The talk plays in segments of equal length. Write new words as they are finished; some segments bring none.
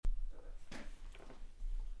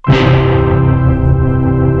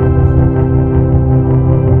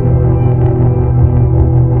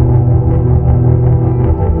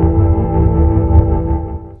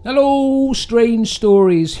Strange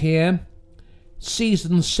Stories here,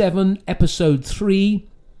 Season 7, Episode 3,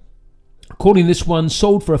 calling this one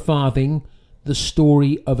Sold for a Farthing, The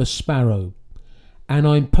Story of a Sparrow. And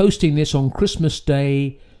I'm posting this on Christmas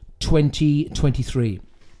Day 2023.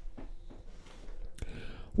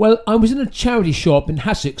 Well, I was in a charity shop in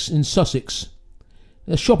Hassocks in Sussex,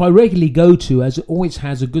 a shop I regularly go to as it always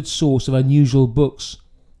has a good source of unusual books.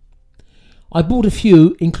 I bought a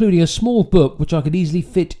few, including a small book which I could easily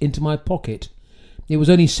fit into my pocket. It was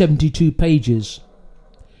only 72 pages.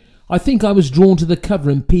 I think I was drawn to the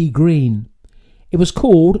cover in pea green. It was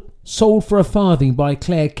called Sold for a Farthing by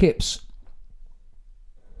Claire Kipps.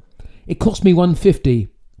 It cost me £1.50.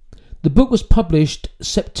 The book was published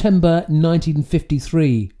September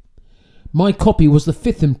 1953. My copy was the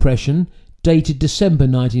 5th impression, dated December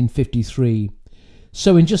 1953.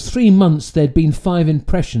 So in just 3 months there'd been 5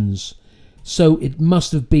 impressions. So it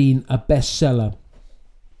must have been a bestseller.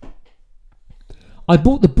 I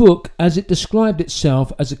bought the book as it described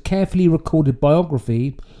itself as a carefully recorded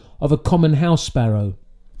biography of a common house sparrow.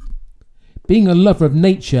 Being a lover of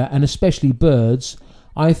nature and especially birds,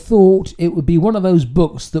 I thought it would be one of those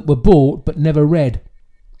books that were bought but never read.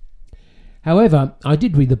 However, I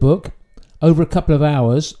did read the book over a couple of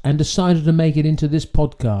hours and decided to make it into this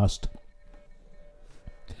podcast.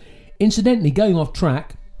 Incidentally, going off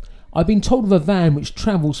track, I've been told of a van which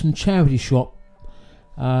travels from charity shop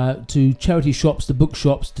to charity shops to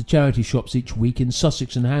bookshops to charity shops each week in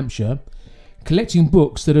Sussex and Hampshire, collecting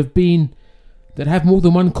books that have more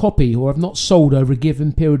than one copy or have not sold over a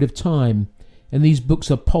given period of time, and these books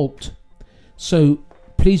are pulped. So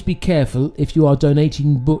please be careful if you are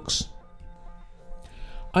donating books.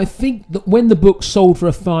 I think that when the book Sold for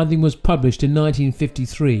a Farthing was published in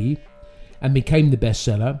 1953 and became the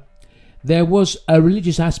bestseller, there was a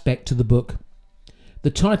religious aspect to the book.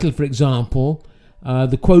 The title, for example,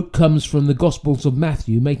 the quote comes from the Gospels of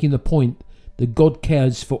Matthew, making the point that God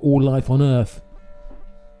cares for all life on earth.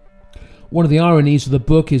 One of the ironies of the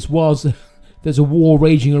book is whilst there's a war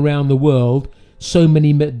raging around the world, so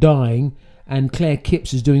many dying, and Claire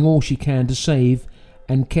Kipps is doing all she can to save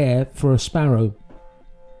and care for a sparrow.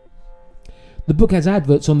 The book has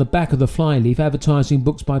adverts on the back of the flyleaf advertising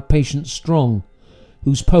books by Patience Strong,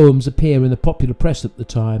 whose poems appear in the popular press at the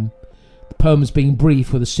time. The poems being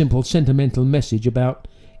brief with a simple sentimental message about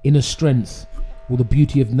inner strength or the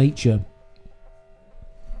beauty of nature.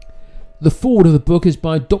 The foreword of the book is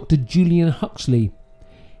by Dr. Julian Huxley.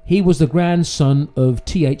 He was the grandson of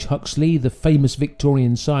T.H. Huxley, the famous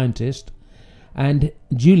Victorian scientist, and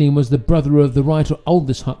Julian was the brother of the writer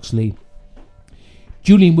Aldous Huxley.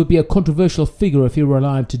 Julian would be a controversial figure if he were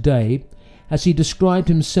alive today, as he described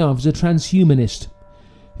himself as a transhumanist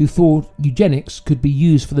who thought eugenics could be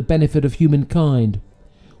used for the benefit of humankind,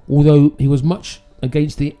 although he was much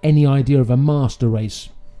against any idea of a master race,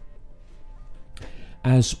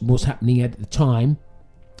 as was happening at the time.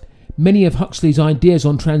 Many of Huxley's ideas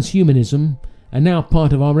on transhumanism are now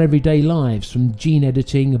part of our everyday lives, from gene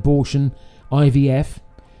editing, abortion, IVF,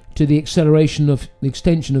 to the extension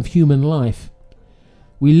of human life.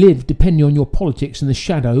 We live, depending on your politics, in the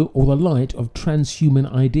shadow or the light of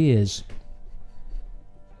transhuman ideas.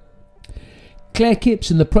 Claire Kipps,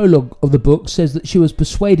 in the prologue of the book, says that she was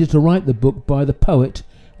persuaded to write the book by the poet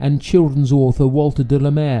and children's author Walter de la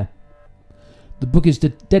Mare. The book is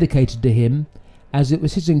dedicated to him, as it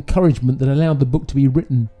was his encouragement that allowed the book to be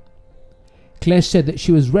written. Claire said that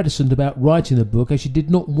she was reticent about writing the book as she did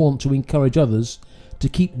not want to encourage others to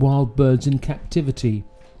keep wild birds in captivity.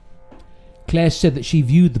 Claire said that she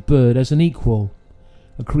viewed the bird as an equal,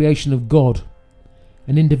 a creation of God,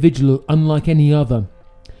 an individual unlike any other,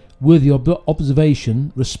 worthy of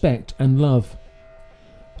observation, respect and love.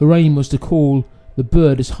 Her aim was to call the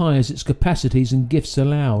bird as high as its capacities and gifts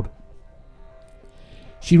allowed.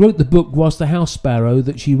 She wrote the book whilst the house sparrow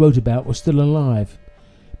that she wrote about was still alive,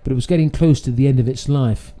 but it was getting close to the end of its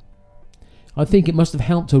life. I think it must have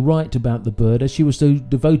helped her write about the bird, as she was so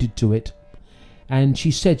devoted to it, and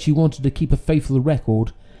she said she wanted to keep a faithful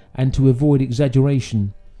record and to avoid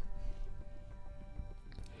exaggeration.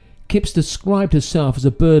 Kipps described herself as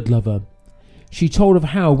a bird lover. She told of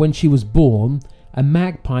how, when she was born, a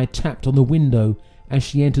magpie tapped on the window as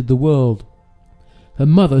she entered the world. Her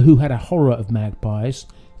mother, who had a horror of magpies,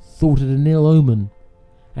 thought it an ill omen,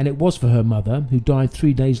 and it was for her mother, who died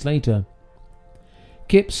 3 days later.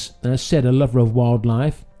 Kipps said, a lover of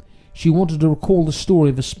wildlife, she wanted to recall the story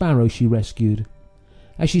of a sparrow she rescued.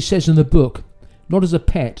 As she says in the book, not as a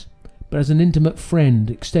pet, but as an intimate friend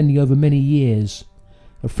extending over many years,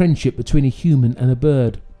 a friendship between a human and a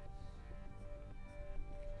bird.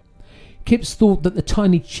 Kipps thought that the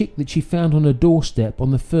tiny chick that she found on her doorstep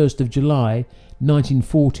on the 1st of July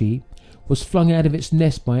 1940 was flung out of its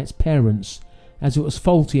nest by its parents, as it was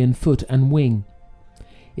faulty in foot and wing.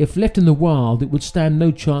 If left in the wild, it would stand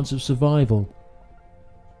no chance of survival.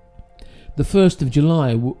 The 1st of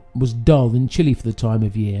July was dull and chilly for the time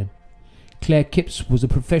of year. Claire Kipps was a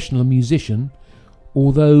professional musician,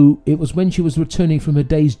 although it was when she was returning from her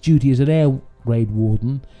day's duty as an air raid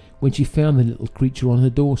warden when she found the little creature on her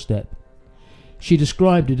doorstep. She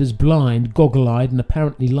described it as blind, goggle-eyed and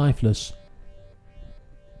apparently lifeless.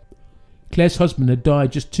 Claire's husband had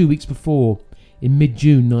died just 2 weeks before, in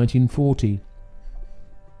mid-June 1940.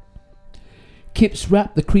 Kipps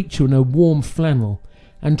wrapped the creature in a warm flannel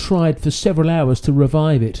and tried for several hours to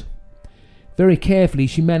revive it. Very carefully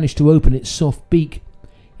she managed to open its soft beak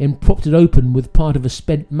and propped it open with part of a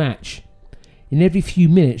spent match. In every few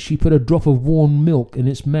minutes she put a drop of warm milk in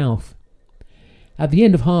its mouth. At the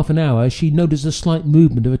end of half an hour she noticed a slight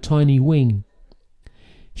movement of a tiny wing.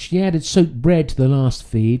 She added soaked bread to the last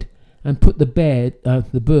feed and put the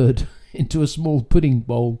bird into a small pudding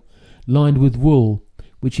bowl lined with wool,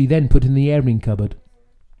 which she then put in the airing cupboard.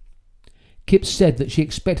 Kipps said that she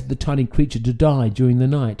expected the tiny creature to die during the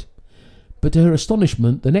night, but to her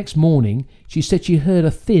astonishment, the next morning she said she heard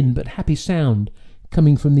a thin but happy sound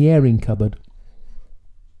coming from the airing cupboard.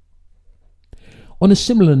 On a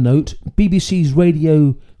similar note, BBC's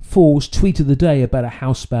Radio 4's tweet of the day about a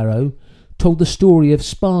house sparrow told the story of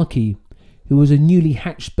Sparky, who was a newly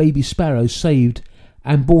hatched baby sparrow saved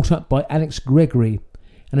and brought up by Alex Gregory,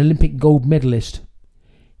 an Olympic gold medalist.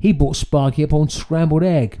 He brought Sparky up on scrambled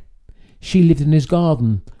egg. She lived in his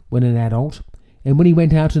garden when an adult, and when he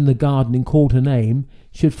went out in the garden and called her name,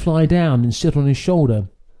 she would fly down and sit on his shoulder.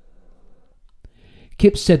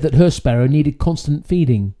 Kipps said that her sparrow needed constant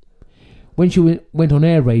feeding. When she went on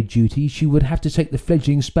air raid duty, she would have to take the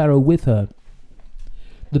fledgling sparrow with her.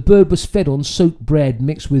 The bird was fed on soaked bread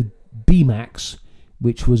mixed with B-max,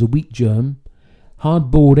 which was a wheat germ,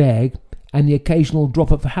 hard-boiled egg, and the occasional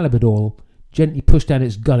drop of halibut oil, gently pushed down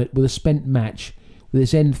its gullet with a spent match, with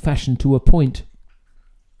its end fashioned to a point.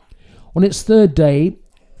 On its third day,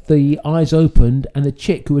 the eyes opened, and the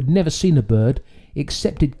chick, who had never seen a bird,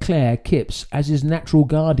 accepted Claire Kipps as his natural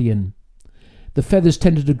guardian. The feathers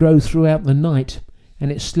tended to grow throughout the night,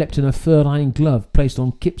 and it slept in a fur-lined glove placed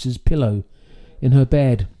on Kipps's pillow in her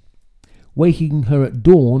bed, waking her at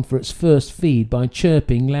dawn for its first feed by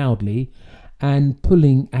chirping loudly and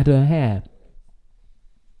pulling at her hair.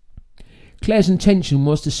 Claire's intention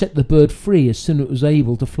was to set the bird free as soon as it was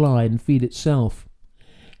able to fly and feed itself.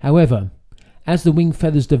 However, as the wing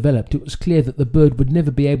feathers developed, it was clear that the bird would never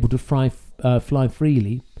be able to fly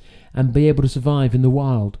freely and be able to survive in the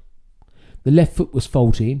wild. The left foot was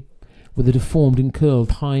faulty, with a deformed and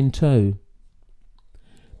curled hind toe.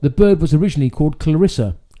 The bird was originally called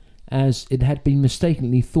Clarissa, as it had been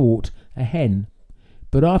mistakenly thought a hen,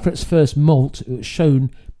 but after its first molt it was shown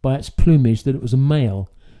by its plumage that it was a male,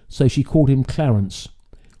 so she called him Clarence,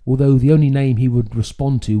 although the only name he would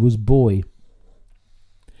respond to was boy.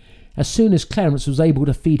 As soon as Clarence was able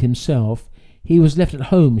to feed himself, he was left at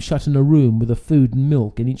home shut in a room with a food and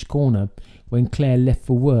milk in each corner when Claire left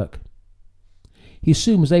for work. He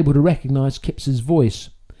soon was able to recognise Kipps's voice,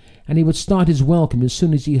 and he would start his welcome as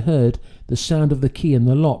soon as he heard the sound of the key in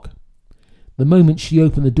the lock. The moment she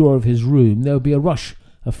opened the door of his room, there would be a rush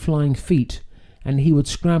of flying feet, and he would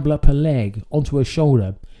scramble up her leg onto her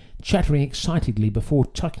shoulder, chattering excitedly before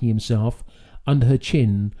tucking himself under her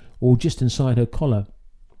chin or just inside her collar.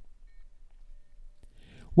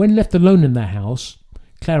 When left alone in the house,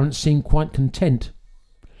 Clarence seemed quite content.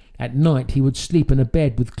 At night he would sleep in a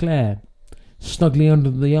bed with Claire, snugly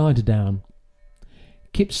under the eiderdown.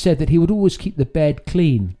 Kipps said that he would always keep the bed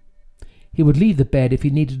clean. He would leave the bed if he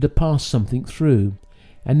needed to pass something through,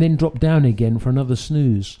 and then drop down again for another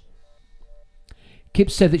snooze.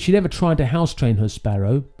 Kipps said that she never tried to house-train her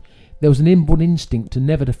sparrow. There was an inborn instinct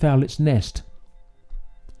never to foul its nest.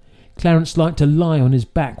 Clarence liked to lie on his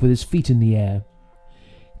back with his feet in the air.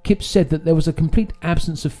 Kipps said that there was a complete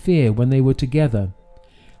absence of fear when they were together,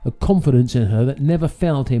 a confidence in her that never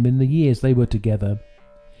failed him in the years they were together.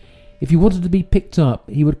 If he wanted to be picked up,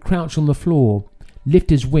 he would crouch on the floor, lift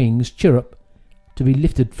his wings, chirrup, to be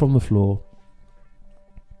lifted from the floor.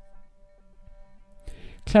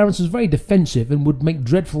 Clarence was very defensive and would make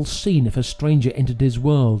dreadful scene if a stranger entered his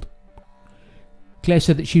world. Claire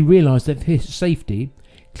said that she realised that for his safety,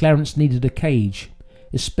 Clarence needed a cage,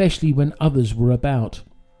 especially when others were about.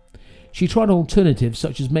 She tried alternatives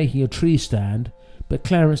such as making a tree stand, but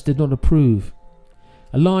Clarence did not approve.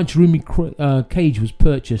 A large roomy cage was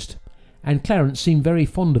purchased, and Clarence seemed very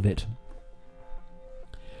fond of it.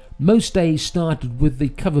 Most days started with the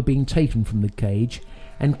cover being taken from the cage,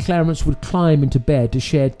 and Clarence would climb into bed to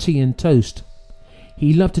share tea and toast.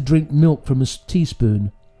 He loved to drink milk from a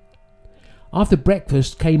teaspoon. After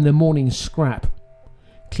breakfast came the morning scrap.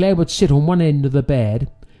 Claire would sit on one end of the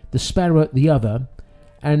bed, the sparrow at the other,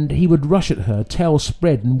 and he would rush at her, tail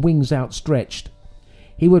spread and wings outstretched.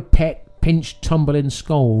 He would peck, pinch, tumble and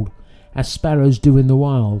scold, as sparrows do in the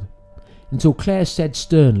wild, until Claire said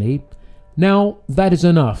sternly, "Now that is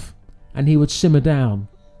enough," and he would simmer down.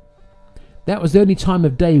 That was the only time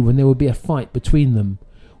of day when there would be a fight between them,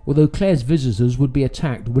 although Claire's visitors would be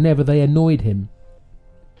attacked whenever they annoyed him.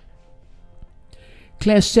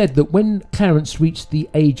 Claire said that when Clarence reached the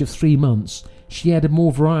age of 3 months, she added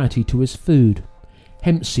more variety to his food: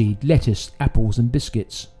 hemp seed, lettuce, apples and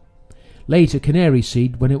biscuits. Later, canary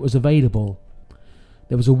seed when it was available.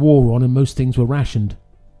 There was a war on and most things were rationed.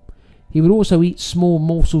 He would also eat small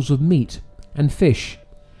morsels of meat and fish,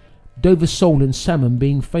 Dover sole and salmon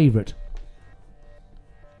being favourite.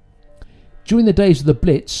 During the days of the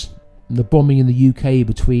Blitz, the bombing in the UK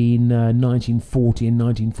between 1940 and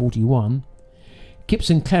 1941, Kipps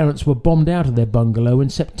and Clarence were bombed out of their bungalow in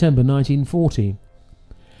September 1940.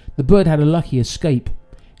 The bird had a lucky escape,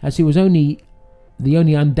 as he was the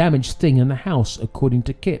only undamaged thing in the house, according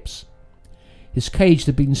to Kipps. His cage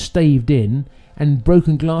had been staved in, and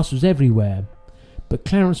broken glass was everywhere, but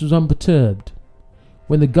Clarence was unperturbed.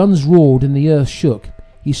 When the guns roared and the earth shook,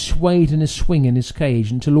 he swayed in his swing in his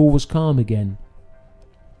cage until all was calm again.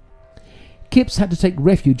 Kipps had to take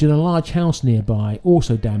refuge in a large house nearby,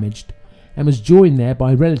 also damaged, and was joined there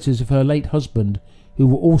by relatives of her late husband, who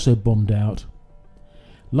were also bombed out.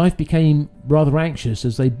 Life became rather anxious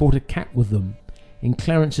as they brought a cat with them, and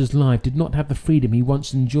Clarence's life did not have the freedom he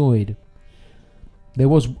once enjoyed. There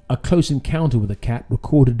was a close encounter with a cat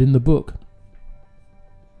recorded in the book.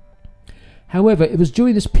 However, it was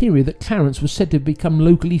during this period that Clarence was said to have become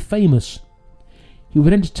locally famous. He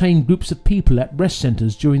would entertain groups of people at rest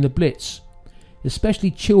centres during the Blitz,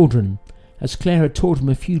 especially children, as Claire had taught him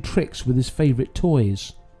a few tricks with his favourite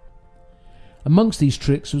toys. Amongst these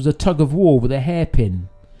tricks was a tug of war with a hairpin,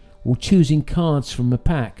 or choosing cards from a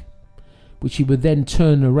pack, which he would then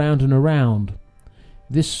turn around and around.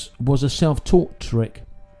 This was a self-taught trick.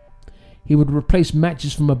 He would replace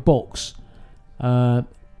matches from a box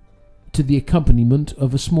to the accompaniment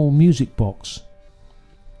of a small music box.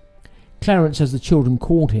 Clarence, as the children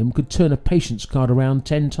called him, could turn a patience card around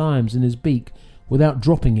 10 times in his beak without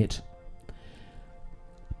dropping it.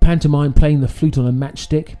 Pantomime playing the flute on a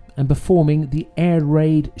matchstick and performing the air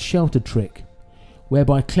raid shelter trick,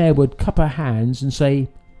 whereby Claire would cup her hands and say,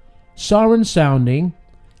 "Siren sounding,"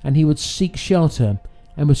 and he would seek shelter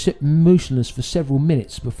and would sit motionless for several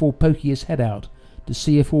minutes before poking his head out to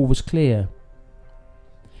see if all was clear.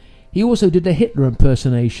 He also did a Hitler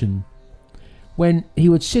impersonation. When he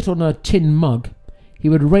would sit on a tin mug, he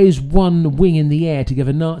would raise one wing in the air to give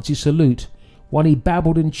a Nazi salute, while he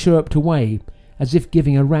babbled and chirped away, as if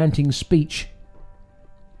giving a ranting speech.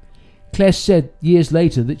 Claire said years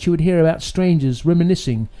later that she would hear about strangers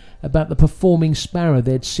reminiscing about the performing sparrow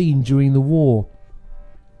they had seen during the war.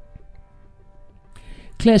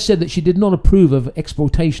 Claire said that she did not approve of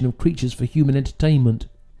exploitation of creatures for human entertainment,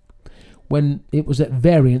 when it was at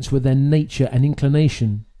variance with their nature and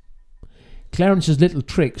inclination. Clarence's little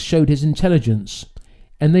tricks showed his intelligence,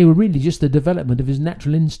 and they were really just the development of his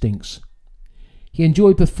natural instincts. He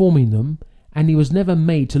enjoyed performing them, and he was never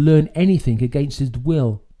made to learn anything against his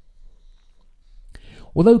will.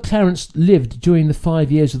 Although Clarence lived during the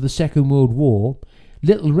 5 years of the Second World War,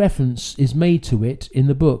 little reference is made to it in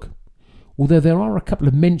the book, although there are a couple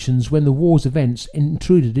of mentions when the war's events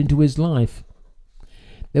intruded into his life.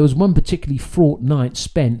 There was one particularly fraught night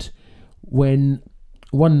spent when,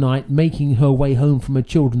 one night, making her way home from a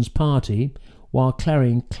children's party, while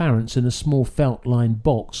carrying Clarence in a small felt-lined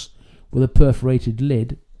box with a perforated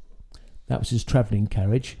lid. That was his travelling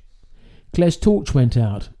carriage. Claire's torch went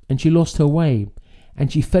out, and she lost her way, and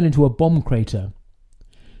she fell into a bomb crater.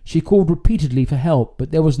 She called repeatedly for help,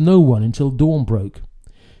 but there was no one until dawn broke.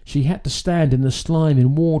 She had to stand in the slime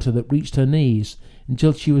and water that reached her knees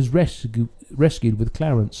until she was rescued with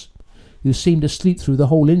Clarence, who seemed asleep through the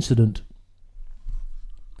whole incident.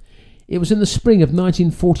 It was in the spring of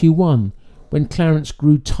 1941 when Clarence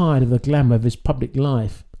grew tired of the glamour of his public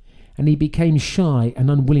life, and he became shy and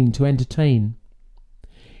unwilling to entertain.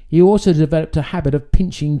 He also developed a habit of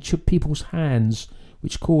pinching people's hands,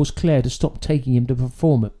 which caused Claire to stop taking him to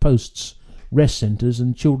perform at posts, rest centres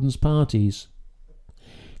and children's parties.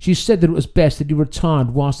 She said that it was best that he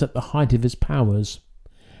retired whilst at the height of his powers,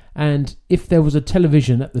 and if there was a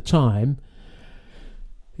television at the time,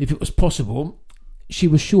 if it was possible, she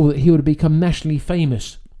was sure that he would become nationally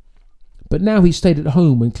famous. But now he stayed at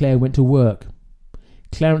home when Claire went to work.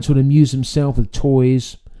 Clarence would amuse himself with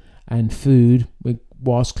toys and food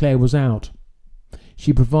whilst Claire was out.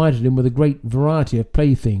 She provided him with a great variety of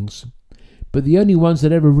playthings, but the only ones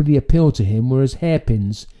that ever really appealed to him were his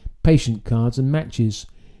hairpins, patient cards and matches,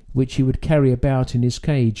 which he would carry about in his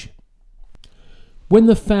cage. When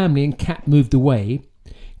the family and cat moved away,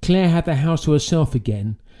 Claire had the house to herself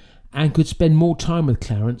again and could spend more time with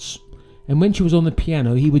Clarence, and when she was on the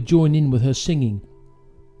piano he would join in with her singing.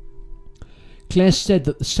 Claire said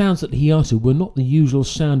that the sounds that he uttered were not the usual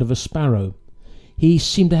sound of a sparrow. He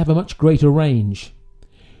seemed to have a much greater range.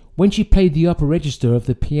 When she played the upper register of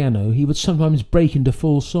the piano, he would sometimes break into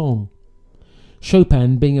full song,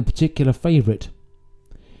 Chopin being a particular favourite.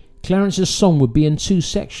 Clarence's song would be in two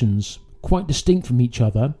sections, quite distinct from each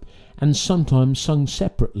other, and sometimes sung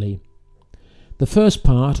separately. The first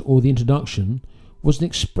part, or the introduction, was an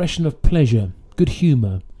expression of pleasure, good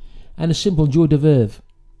humour, and a simple joie de vivre.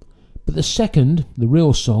 But the second, the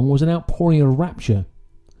real song, was an outpouring of rapture.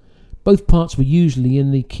 Both parts were usually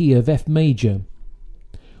in the key of F major.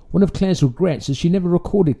 One of Claire's regrets is she never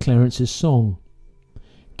recorded Clarence's song.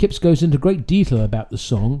 Kipps goes into great detail about the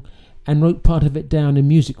song and wrote part of it down in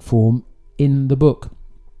music form in the book.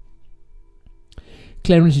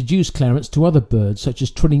 Claire introduced Clarence to other birds, such as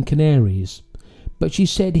trilling canaries, but she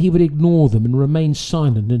said he would ignore them and remain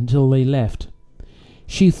silent until they left.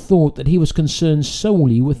 She thought that he was concerned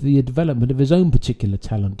solely with the development of his own particular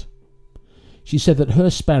talent. She said that her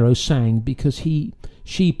sparrow sang because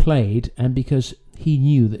she played and because he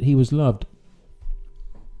knew that he was loved.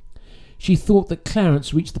 She thought that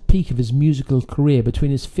Clarence reached the peak of his musical career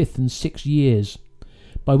between his 5th and 6th years,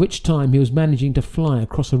 by which time he was managing to fly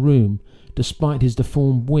across a room despite his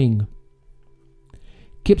deformed wing.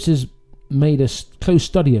 Kipps has made a close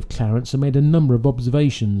study of Clarence and made a number of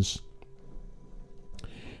observations.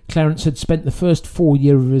 Clarence had spent the first 4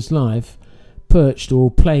 years of his life perched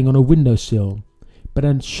or playing on a windowsill, but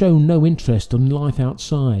had shown no interest in life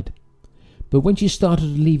outside. But when she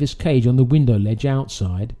started to leave his cage on the window ledge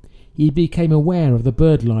outside, he became aware of the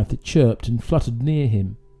bird life that chirped and fluttered near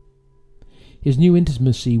him. His new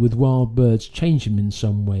intimacy with wild birds changed him in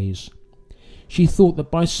some ways. She thought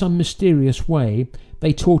that by some mysterious way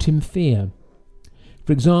they taught him fear.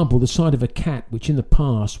 For example, the sight of a cat, which in the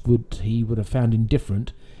past he would have found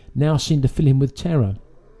indifferent, now seemed to fill him with terror.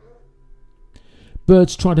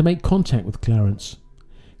 Birds tried to make contact with Clarence.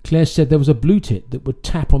 Claire said there was a blue-tit that would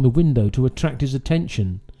tap on the window to attract his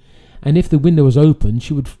attention, and if the window was open,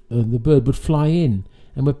 the bird would fly in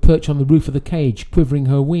and would perch on the roof of the cage, quivering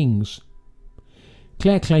her wings.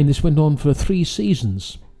 Claire claimed this went on for 3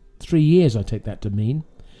 seasons. 3 years, I take that to mean,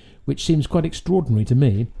 which seems quite extraordinary to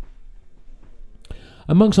me.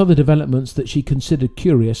 Amongst other developments that she considered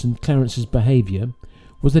curious in Clarence's behaviour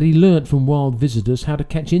was that he learnt from wild visitors how to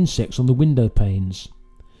catch insects on the window panes.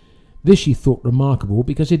 This she thought remarkable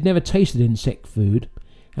because he had never tasted insect food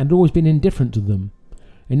and had always been indifferent to them,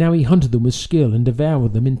 and now he hunted them with skill and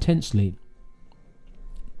devoured them intensely.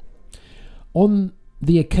 On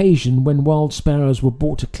the occasion when wild sparrows were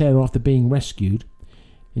brought to Claire after being rescued,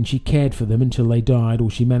 and she cared for them until they died or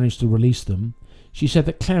she managed to release them, she said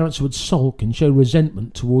that Clarence would sulk and show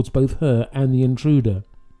resentment towards both her and the intruder.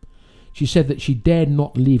 She said that she dared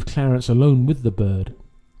not leave Clarence alone with the bird.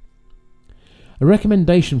 A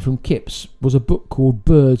recommendation from Kipps was a book called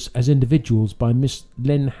Birds as Individuals by Miss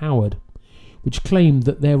Len Howard, which claimed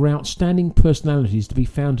that there were outstanding personalities to be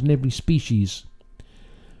found in every species.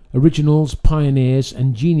 Originals, pioneers,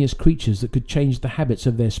 and genius creatures that could change the habits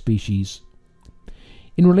of their species.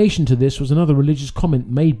 In relation to this was another religious comment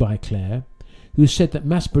made by Claire, who said that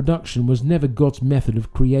mass production was never God's method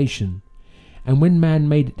of creation, and when man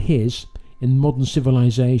made it his, in modern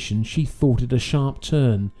civilization, she thought it a sharp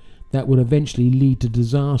turn that would eventually lead to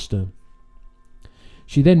disaster.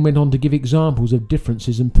 She then went on to give examples of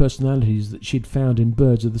differences in personalities that she had found in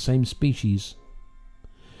birds of the same species.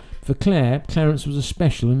 For Claire, Clarence was a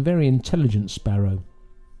special and very intelligent sparrow.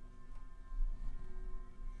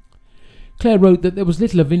 Claire wrote that there was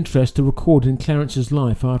little of interest to record in Clarence's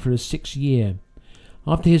life after his 6th year.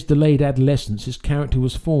 After his delayed adolescence, his character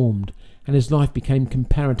was formed, and his life became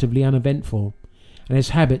comparatively uneventful, and his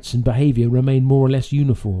habits and behaviour remained more or less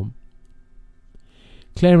uniform.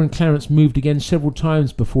 Claire and Clarence moved again several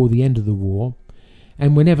times before the end of the war,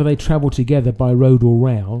 and whenever they travelled together by road or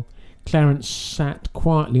rail, Clarence sat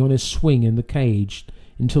quietly on his swing in the cage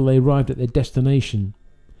until they arrived at their destination.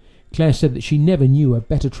 Claire said that she never knew a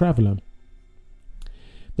better traveller.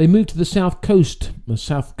 They moved to the South Coast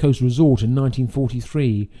resort in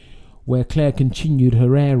 1943, where Claire continued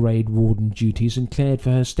her air raid warden duties and cared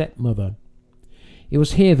for her stepmother. It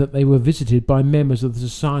was here that they were visited by members of the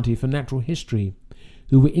Society for Natural History,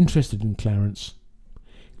 who were interested in Clarence.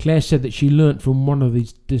 Claire said that she learnt from one of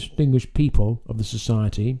these distinguished people of the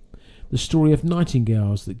Society the story of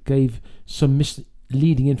nightingales that gave some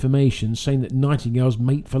misleading information saying that nightingales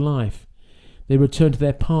mate for life. They return to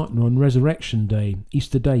their partner on Resurrection Day,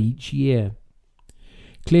 Easter Day each year.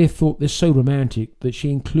 Claire thought this so romantic that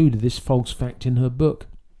she included this false fact in her book.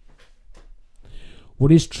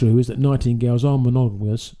 What is true is that nightingales are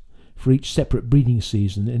monogamous for each separate breeding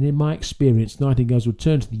season, and in my experience nightingales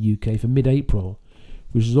return to the UK for mid-April,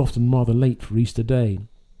 which is often rather late for Easter Day.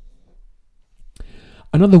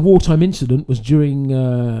 Another wartime incident was during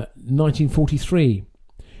 1943,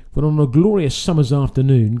 when on a glorious summer's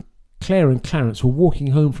afternoon, Claire and Clarence were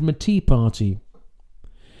walking home from a tea party.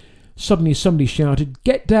 Suddenly somebody shouted,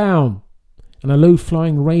 "Get down!" and a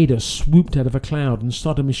low-flying raider swooped out of a cloud and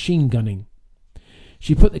started machine gunning.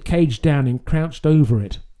 She put the cage down and crouched over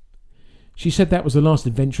it. She said that was the last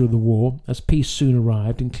adventure of the war, as peace soon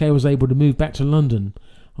arrived and Claire was able to move back to London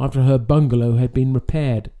after her bungalow had been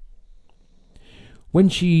repaired. When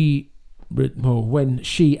she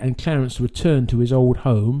and Clarence returned to his old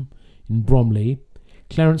home in Bromley,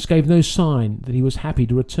 Clarence gave no sign that he was happy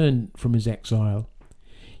to return from his exile.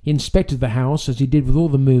 He inspected the house as he did with all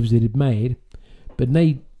the moves that he had made, but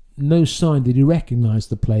made no sign that he recognised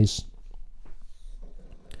the place.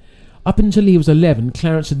 Up until he was 11,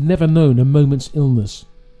 Clarence had never known a moment's illness.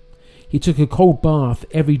 He took a cold bath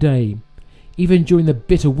every day, even during the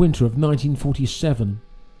bitter winter of 1947.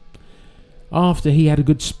 After he had a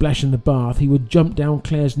good splash in the bath, he would jump down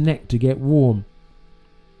Claire's neck to get warm.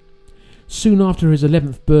 Soon after his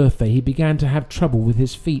 11th birthday, he began to have trouble with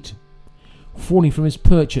his feet, falling from his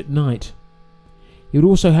perch at night. He would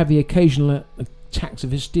also have the occasional attacks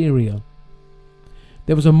of hysteria.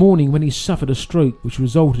 There was a morning when he suffered a stroke which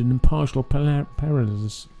resulted in partial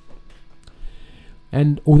paralysis.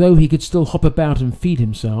 And although he could still hop about and feed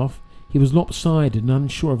himself, he was lopsided and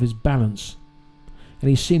unsure of his balance, and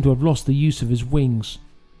he seemed to have lost the use of his wings.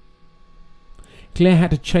 Claire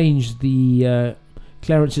had to change the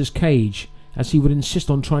Clarence's cage, as he would insist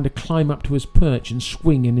on trying to climb up to his perch and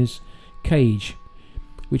swing in his cage,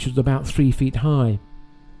 which was about 3 feet high.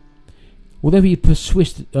 Although he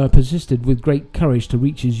persisted with great courage to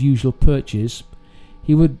reach his usual perches,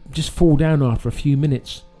 he would just fall down after a few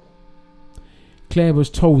minutes. Claire was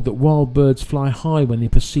told that wild birds fly high when they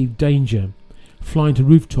perceive danger, flying to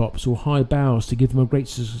rooftops or high boughs to give them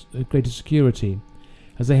a greater security,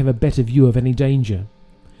 as they have a better view of any danger.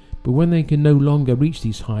 But when they can no longer reach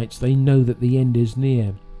these heights, they know that the end is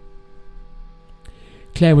near.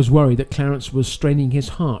 Claire was worried that Clarence was straining his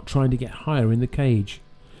heart trying to get higher in the cage,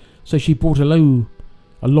 so she bought a long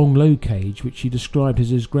low cage which she described as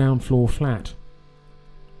his ground floor flat.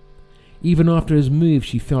 Even after his move,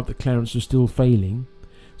 she felt that Clarence was still failing,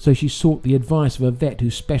 so she sought the advice of a vet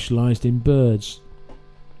who specialised in birds.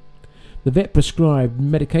 The vet prescribed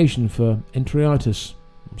medication for enteritis,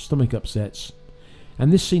 stomach upsets,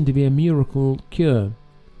 and this seemed to be a miracle cure.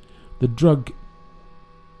 The drug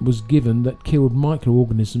was given that killed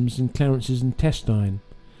microorganisms in Clarence's intestine,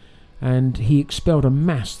 and he expelled a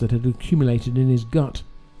mass that had accumulated in his gut.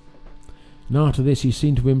 And after this he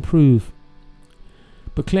seemed to improve.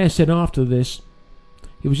 But Claire said after this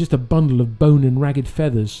he was just a bundle of bone and ragged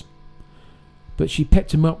feathers. But she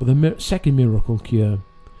pepped him up with a second miracle cure,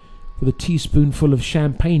 with a teaspoonful of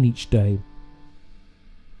champagne each day.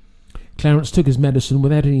 Clarence took his medicine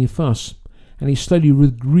without any fuss, and he slowly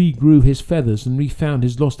regrew his feathers and refound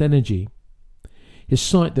his lost energy. His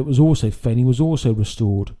sight that was also failing was also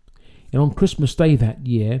restored, and on Christmas Day that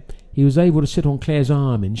year he was able to sit on Claire's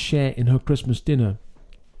arm and share in her Christmas dinner.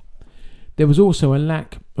 There was also a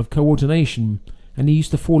lack of coordination, and he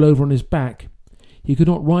used to fall over on his back. He could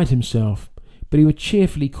not right himself, but he would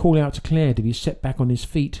cheerfully call out to Claire to be set back on his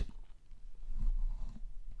feet.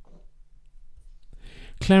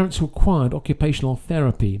 Clarence required occupational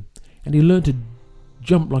therapy, and he learned to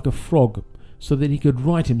jump like a frog so that he could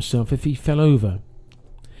right himself if he fell over.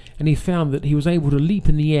 And he found that he was able to leap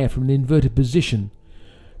in the air from an inverted position,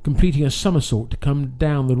 completing a somersault to come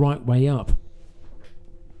down the right way up.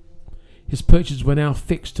 His perches were now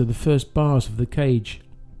fixed to the first bars of the cage.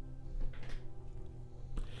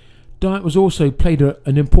 Diet was also played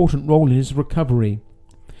an important role in his recovery.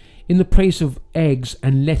 In the place of eggs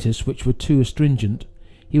and lettuce, which were too astringent,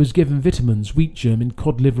 he was given vitamins, wheat germ and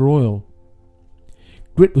cod liver oil.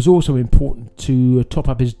 Grit was also important to top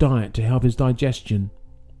up his diet to help his digestion.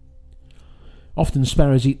 Often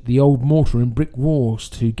sparrows eat the old mortar and brick walls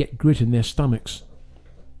to get grit in their stomachs.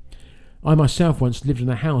 I myself once lived in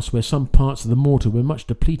a house where some parts of the mortar were much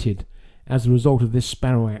depleted as a result of this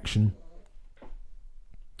sparrow action.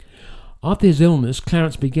 After his illness,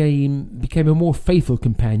 Clarence became a more faithful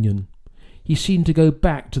companion. He seemed to go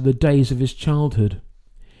back to the days of his childhood.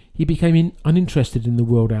 He became uninterested in the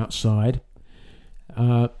world outside,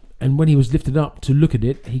 and when he was lifted up to look at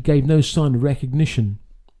it, he gave no sign of recognition.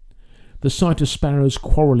 The sight of sparrows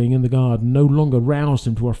quarrelling in the garden no longer roused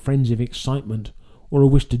him to a frenzy of excitement or a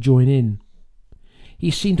wish to join in.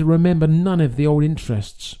 He seemed to remember none of the old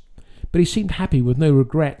interests, but he seemed happy with no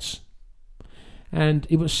regrets. And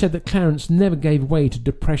it was said that Clarence never gave way to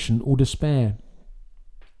depression or despair.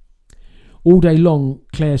 All day long,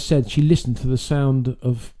 Claire said he listened for the sound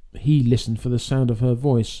of her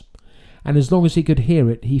voice, and as long as he could hear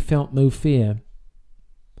it, he felt no fear.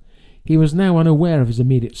 He was now unaware of his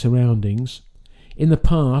immediate surroundings. In the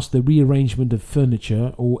past, the rearrangement of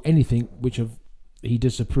furniture or anything which he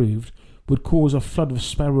disapproved would cause a flood of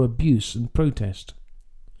sparrow abuse and protest.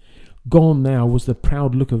 Gone now was the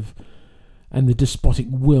proud look and the despotic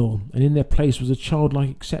will, and in their place was a childlike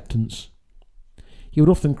acceptance. He would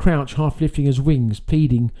often crouch, half lifting his wings,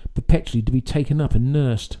 pleading perpetually to be taken up and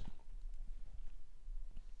nursed.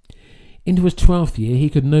 Into his 12th year he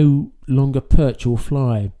could no longer perch or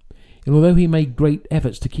fly, and although he made great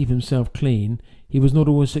efforts to keep himself clean, he was not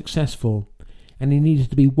always successful, and he needed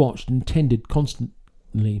to be watched and tended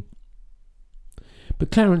constantly.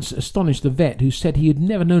 But Clarence astonished the vet, who said he had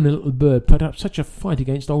never known a little bird put up such a fight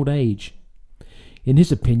against old age. In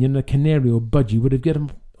his opinion, a canary or budgie would have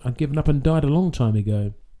given up and died a long time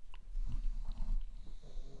ago.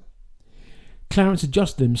 Clarence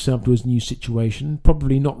adjusted himself to his new situation,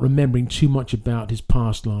 probably not remembering too much about his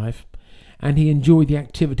past life, and he enjoyed the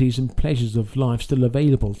activities and pleasures of life still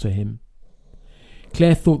available to him.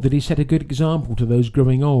 Claire thought that he set a good example to those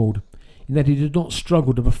growing old, in that he did not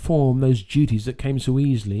struggle to perform those duties that came so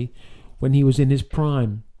easily when he was in his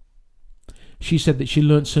prime. She said that she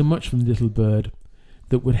learnt so much from the little bird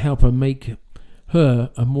that would help her make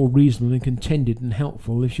her a more reasonable and contented and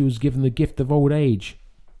helpful if she was given the gift of old age.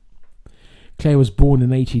 Claire was born in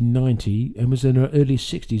 1890 and was in her early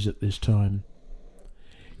 60s at this time.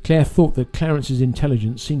 Claire thought that Clarence's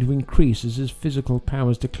intelligence seemed to increase as his physical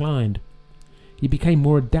powers declined. He became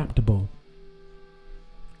more adaptable.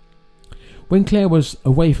 When Claire was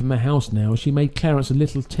away from the house now, she made Clarence a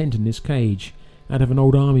little tent in his cage out of an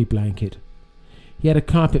old army blanket. He had a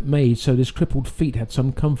carpet made so that his crippled feet had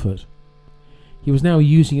some comfort. He was now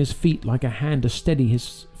using his feet like a hand to steady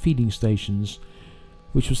his feeding stations,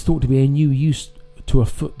 which was thought to be a new use to a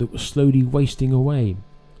foot that was slowly wasting away.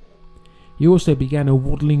 He also began a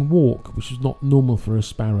waddling walk, which was not normal for a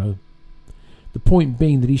sparrow. The point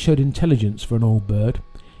being that he showed intelligence for an old bird,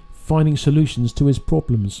 finding solutions to his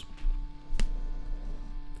problems.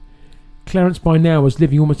 Clarence by now was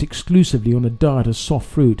living almost exclusively on a diet of soft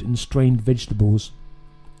fruit and strained vegetables.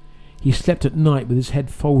 He slept at night with his head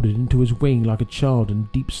folded into his wing like a child in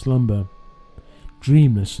deep slumber,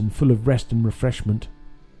 dreamless and full of rest and refreshment.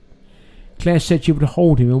 Claire said she would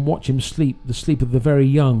hold him and watch him sleep the sleep of the very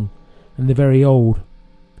young and the very old.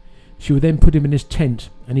 She would then put him in his tent,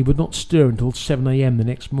 and he would not stir until 7 a.m. the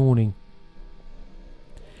next morning.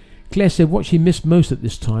 Claire said what she missed most at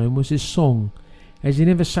this time was his song, as he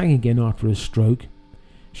never sang again after his stroke.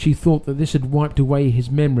 She thought that this had wiped away his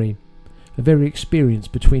memory, a very experience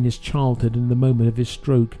between his childhood and the moment of his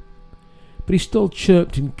stroke. But he still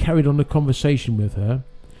chirped and carried on a conversation with her.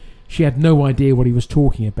 She had no idea what he was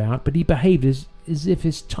talking about, but he behaved as if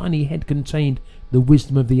his tiny head contained the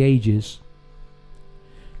wisdom of the ages.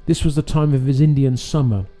 This was the time of his Indian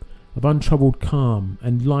summer, of untroubled calm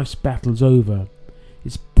and life's battles over,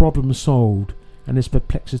 its problems solved and its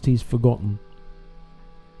perplexities forgotten.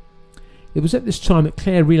 It was at this time that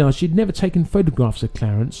Claire realised she had never taken photographs of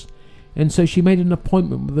Clarence, and so she made an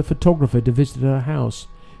appointment with a photographer to visit her house,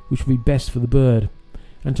 which would be best for the bird,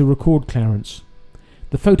 and to record Clarence.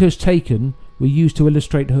 The photos taken were used to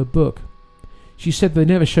illustrate her book. She said they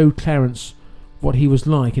never showed Clarence what he was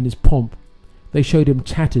like in his pomp. They showed him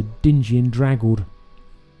tattered, dingy and draggled.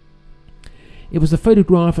 It was the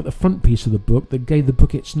photograph at the front piece of the book that gave the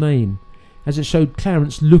book its name, as it showed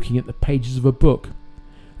Clarence looking at the pages of a book,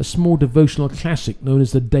 a small devotional classic known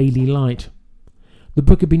as the Daily Light. The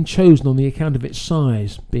book had been chosen on the account of its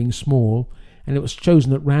size, being small, and it was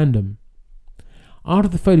chosen at random. After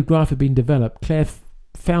the photograph had been developed, Claire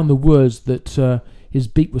found the words that his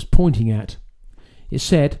beak was pointing at. It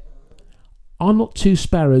said, "Are not 2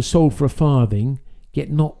 sparrows sold for a farthing, yet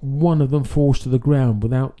not one of them falls to the ground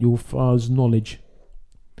without your Father's knowledge,"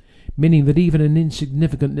 meaning that even an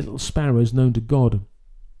insignificant little sparrow is known to God.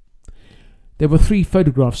 There were 3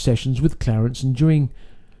 photograph sessions with Clarence, and during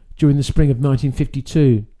the spring of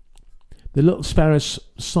 1952, the little sparrow's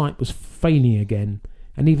sight was failing again,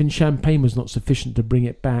 and even champagne was not sufficient to bring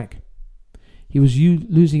it back. He was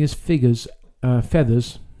losing his feathers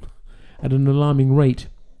at an alarming rate,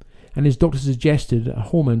 and his doctor suggested a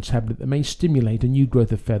hormone tablet that may stimulate a new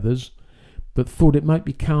growth of feathers, but thought it might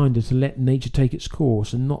be kinder to let nature take its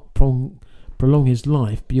course and not prolong his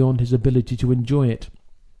life beyond his ability to enjoy it.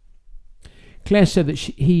 Claire said that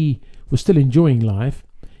he was still enjoying life,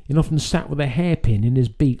 and often sat with a hairpin in his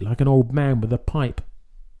beak like an old man with a pipe.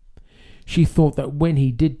 She thought that when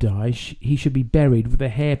he did die, he should be buried with a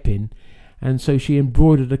hairpin, and so she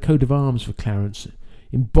embroidered a coat of arms for Clarence,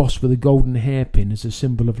 embossed with a golden hairpin as a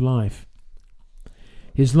symbol of life.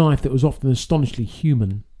 His life that was often astonishingly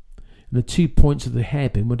human, and the 2 points of the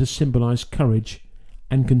hairpin were to symbolise courage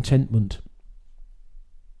and contentment.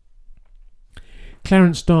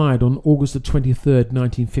 Clarence died on August the 23rd,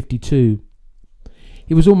 1952.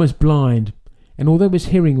 He was almost blind, and although his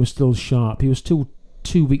hearing was still sharp, he was still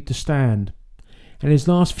too weak to stand, and his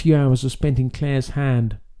last few hours were spent in Claire's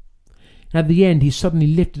hand. At the end, he suddenly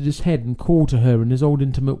lifted his head and called to her in his old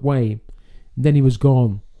intimate way, and then he was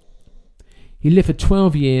gone. He lived for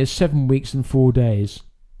 12 years, 7 weeks and 4 days.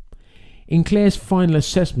 In Claire's final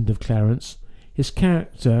assessment of Clarence, his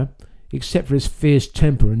character, except for his fierce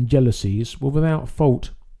temper and jealousies, were without fault.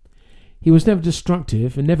 He was never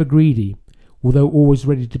destructive and never greedy, although always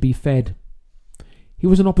ready to be fed. He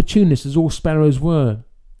was an opportunist, as all sparrows were,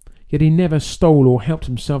 yet he never stole or helped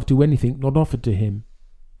himself to anything not offered to him.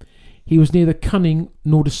 He was neither cunning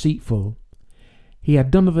nor deceitful. He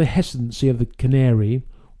had none of the hesitancy of the canary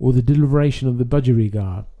or the deliberation of the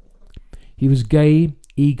budgerigar. He was gay,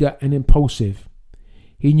 eager and impulsive.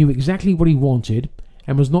 He knew exactly what he wanted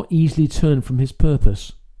and was not easily turned from his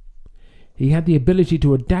purpose. He had the ability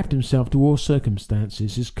to adapt himself to all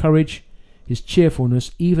circumstances. His courage, his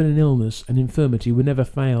cheerfulness, even in illness and infirmity, were never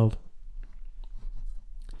failed.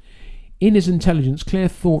 In his intelligence, Claire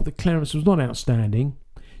thought that Clarence was not outstanding.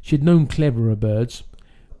 She had known cleverer birds,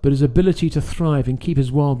 but his ability to thrive and keep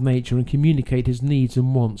his wild nature and communicate his needs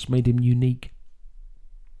and wants made him unique.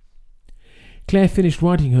 Claire finished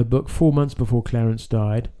writing her book 4 months before Clarence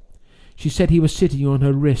died. She said he was sitting on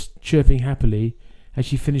her wrist, chirping happily, as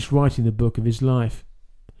she finished writing the book of his life.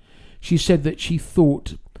 She said that she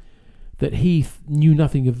thought that he knew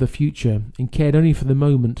nothing of the future and cared only for the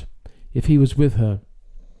moment if he was with her.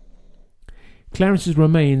 Clarence's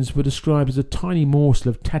remains were described as a tiny morsel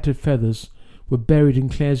of tattered feathers were buried in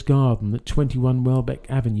Claire's garden at 21 Welbeck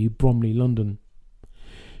Avenue, Bromley, London.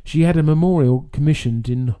 She had a memorial commissioned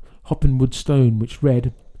in Hoppenwood stone which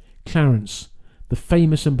read, "Clarence, the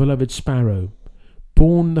famous and beloved sparrow,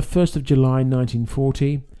 born the 1st of July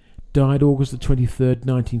 1940, died August the 23rd,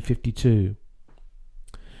 1952.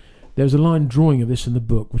 There's a line drawing of this in the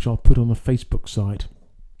book, which I'll put on the Facebook site.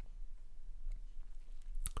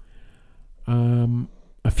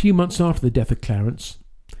 A few months after the death of Clarence,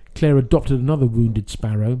 Claire adopted another wounded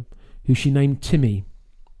sparrow, who she named Timmy.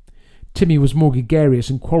 Timmy was more gregarious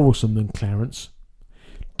and quarrelsome than Clarence.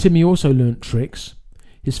 Timmy also learnt tricks.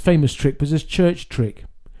 His famous trick was his church trick,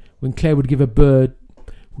 when Claire would give the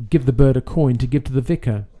bird a coin to give to the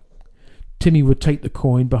vicar. Timmy would take the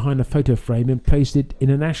coin behind a photo frame and place it in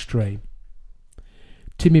an ashtray.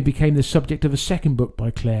 Timmy became the subject of a second book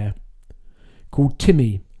by Claire, called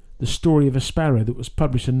Timmy, the Story of a Sparrow, that was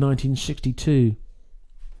published in 1962.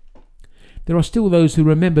 There are still those who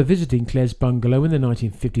remember visiting Claire's bungalow in the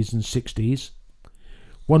 1950s and 60s.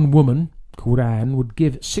 One woman, called Anne, would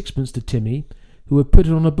give 6pence to Timmy, who would put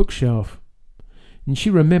it on a bookshelf, and she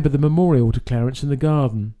remembered the memorial to Clarence in the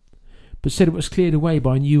garden, but said it was cleared away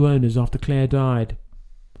by new owners after Claire died.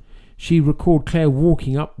 She recalled Claire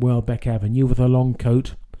walking up Welbeck Avenue with her long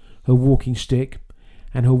coat, her walking stick,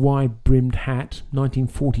 and her wide-brimmed hat,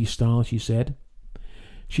 1940 style, she said.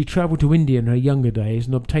 She travelled to India in her younger days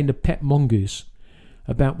and obtained a pet mongoose,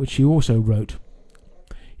 about which she also wrote.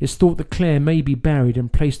 It's thought that Claire may be buried in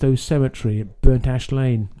Plaistow Cemetery at Burnt Ash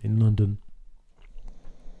Lane in London.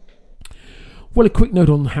 Well, a quick note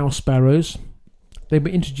on house sparrows. They were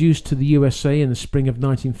introduced to the USA in the spring of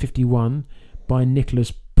 1951 by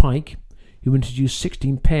Nicholas Pike, who introduced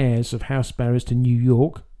 16 pairs of house sparrows to New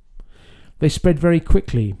York. They spread very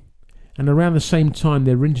quickly, and around the same time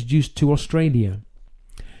they were introduced to Australia.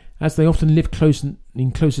 As they often live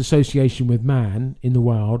in close association with man in the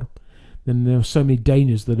wild, then there are so many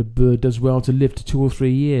dangers that a bird does well to live to 2 or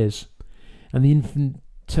 3 years, and the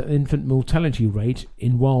infant mortality rate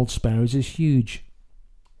in wild sparrows is huge.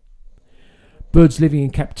 Birds living in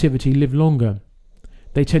captivity live longer.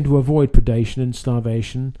 They tend to avoid predation and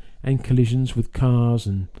starvation and collisions with cars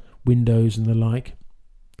and windows and the like.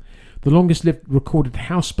 The longest lived recorded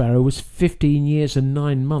house sparrow was 15 years and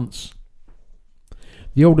 9 months.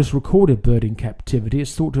 The oldest recorded bird in captivity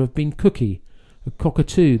is thought to have been Cookie, a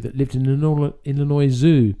cockatoo that lived in an Illinois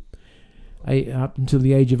zoo up until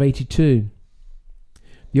the age of 82.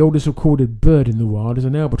 The oldest recorded bird in the wild is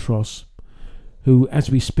an albatross, who, as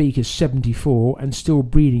we speak, is 74 and still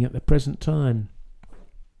breeding at the present time.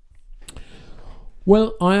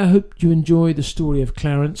 Well, I hope you enjoy the story of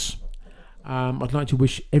Clarence. I'd like to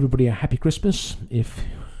wish everybody a happy Christmas if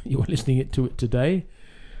you're listening to it today,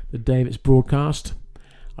 the day of its broadcast.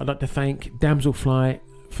 I'd like to thank Damselfly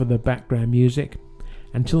for the background music.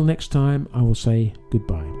 Until next time, I will say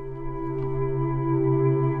goodbye.